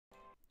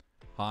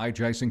Hi,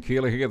 Jason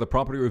Keeler here, the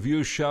Property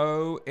Review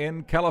Show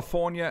in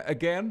California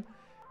again.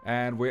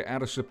 And we're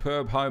at a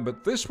superb home,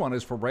 but this one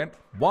is for rent,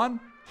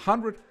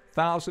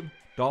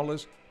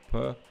 $100,000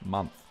 per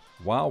month.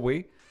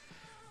 Wowee.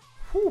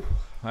 Whew,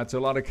 that's a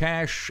lot of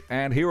cash.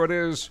 And here it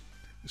is,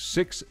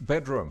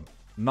 6-bedroom,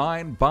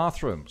 9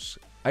 bathrooms,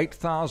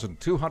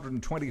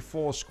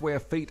 8,224 square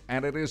feet,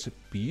 and it is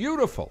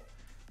beautiful.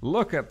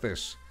 Look at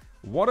this.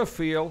 What a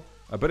feel.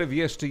 A bit of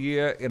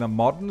yesteryear in a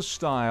modern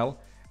style.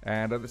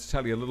 And let's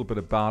tell you a little bit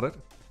about it.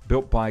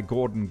 Built by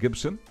Gordon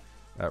Gibson,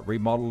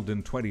 remodeled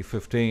in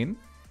 2015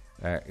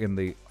 in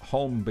the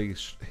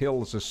Holmby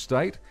Hills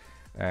estate.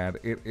 And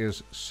it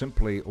is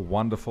simply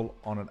wonderful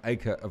on an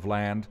acre of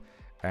land.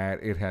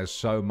 And it has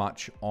so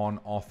much on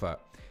offer.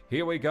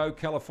 Here we go.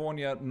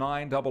 California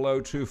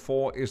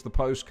 90024 is the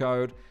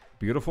postcode.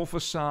 Beautiful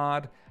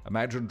facade.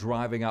 Imagine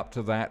driving up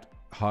to that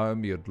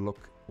home. You'd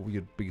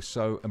be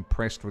so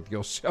impressed with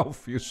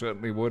yourself. You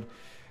certainly would.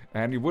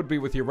 And you would be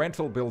with your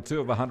rental bill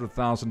too of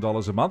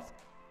 $100,000 a month.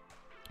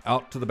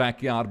 Out to the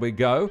backyard we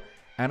go,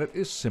 and it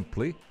is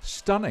simply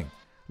stunning.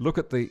 Look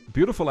at the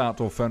beautiful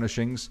outdoor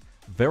furnishings,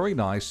 very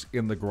nice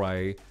in the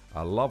gray,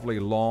 a lovely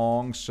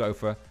long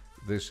sofa,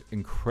 this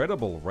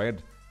incredible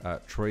red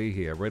tree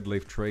here, red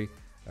leaf tree.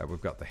 We've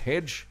got the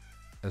hedge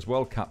as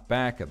well cut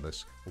back, and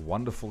this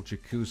wonderful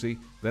jacuzzi,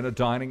 then a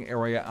dining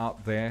area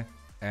out there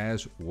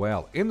as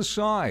well.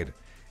 Inside,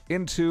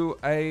 into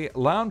a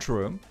lounge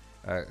room,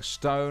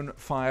 stone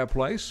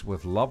fireplace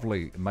with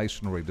lovely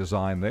masonry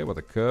design there with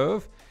a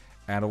curve,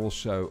 and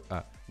also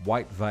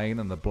white vein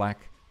and the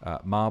black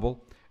marble.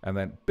 And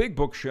then big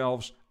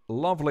bookshelves,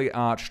 lovely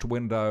arched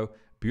window,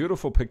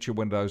 beautiful picture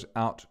windows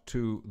out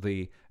to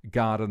the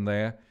garden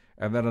there.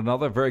 And then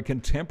another very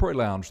contemporary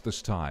lounge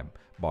this time.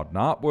 Modern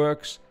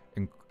artworks,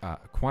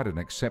 quite an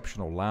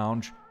exceptional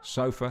lounge,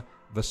 sofa,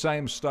 the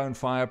same stone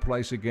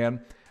fireplace again.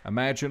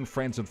 Imagine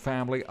friends and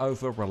family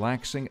over,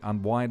 relaxing,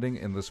 unwinding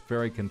in this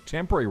very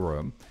contemporary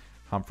room.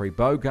 Humphrey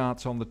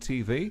Bogart's on the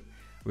TV.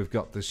 We've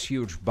got this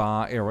huge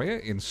bar area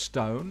in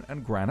stone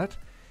and granite.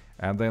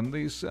 And then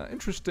these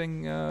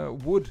interesting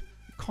wood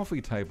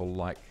coffee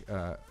table-like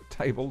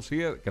tables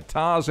here.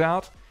 Guitars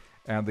out.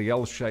 And the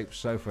L-shaped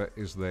sofa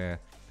is there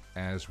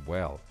as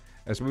well.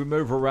 As we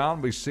move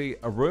around, we see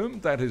a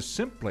room that is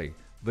simply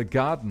the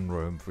garden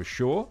room for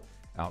sure.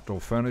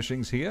 Outdoor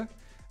furnishings here.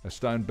 A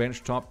stone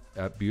bench top,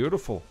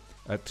 beautiful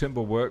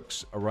timber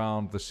works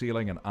around the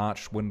ceiling and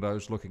arched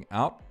windows looking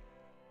out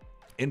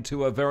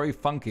into a very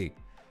funky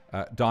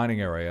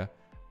dining area.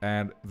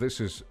 And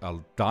this is a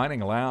dining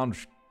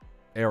lounge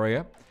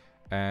area,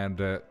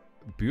 and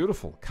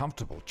beautiful,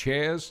 comfortable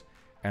chairs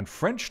and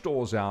French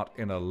doors out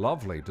in a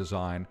lovely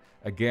design,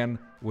 again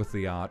with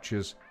the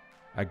arches.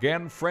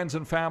 Again, friends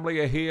and family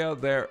are here.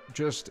 They're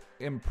just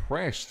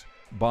impressed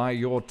by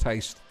your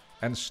taste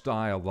and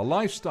style, the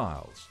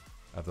lifestyles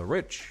of the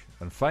rich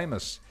and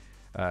famous.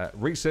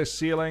 Recessed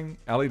ceiling,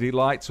 LED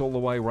lights all the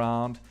way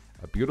around,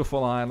 a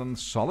beautiful island,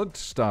 solid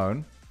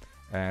stone,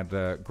 and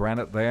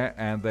granite there,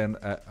 and then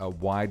a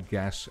wide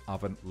gas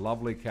oven,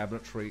 lovely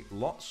cabinetry,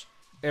 lots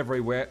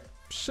everywhere.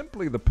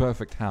 Simply the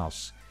perfect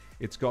house.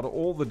 It's got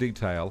all the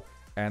detail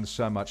and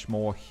so much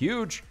more.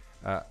 Huge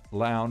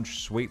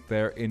lounge suite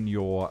there in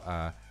your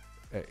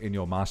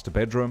master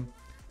bedroom,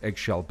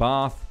 eggshell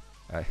bath,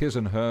 his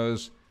and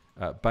hers,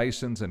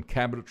 basins and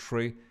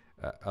cabinetry.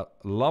 A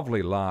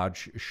lovely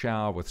large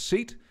shower with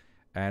seat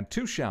and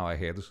 2 shower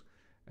heads,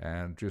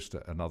 and just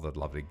another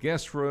lovely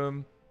guest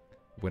room.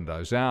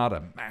 Windows out,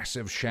 a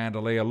massive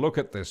chandelier. Look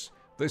at this.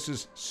 This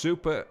is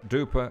super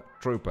duper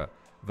trooper.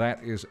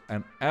 That is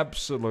an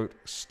absolute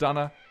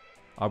stunner.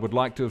 I would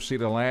like to have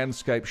seen a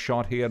landscape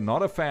shot here.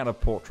 Not a fan of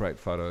portrait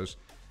photos.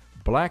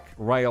 Black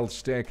railed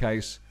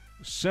staircase,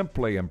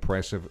 simply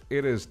impressive.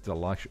 It is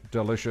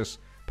delicious.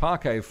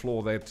 Parquet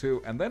floor there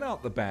too. And then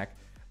out the back,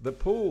 the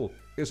pool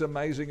is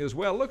amazing as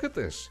well. Look at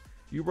this.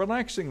 You're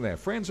relaxing there.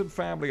 Friends and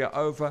family are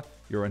over.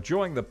 You're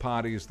enjoying the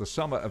parties, the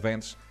summer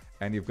events,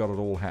 and you've got it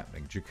all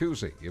happening.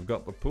 Jacuzzi, you've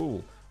got the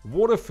pool,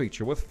 water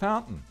feature with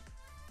fountain,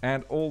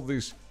 and all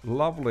these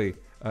lovely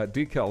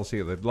decals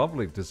here, the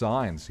lovely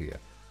designs here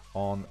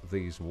on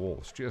these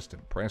walls. Just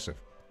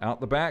impressive. Out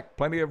the back,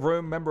 plenty of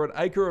room. Remember, an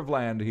acre of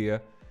land here,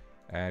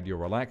 and you're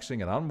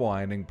relaxing and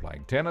unwinding,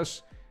 playing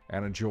tennis,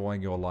 and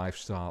enjoying your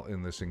lifestyle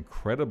in this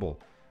incredible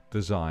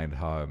designed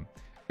home.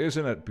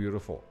 Isn't it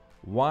beautiful?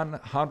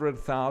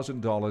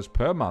 $100,000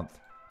 per month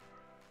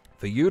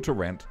for you to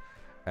rent.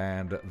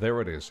 And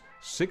there it is.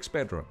 6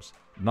 bedrooms,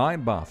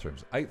 9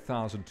 bathrooms,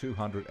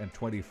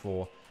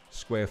 8,224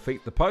 square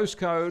feet. The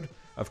postcode,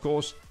 of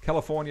course,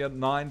 California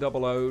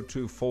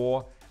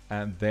 90024.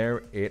 And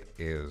there it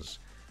is.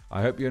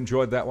 I hope you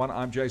enjoyed that one.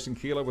 I'm Jason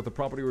Keeler with the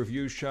Property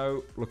Review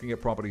Show, looking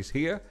at properties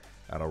here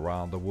and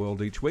around the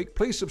world each week.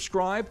 Please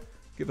subscribe.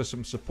 Give us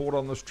some support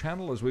on this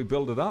channel as we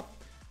build it up,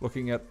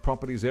 looking at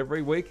properties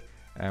every week.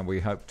 And we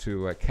hope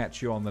to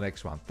catch you on the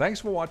next one. Thanks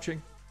for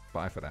watching.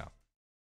 Bye for now.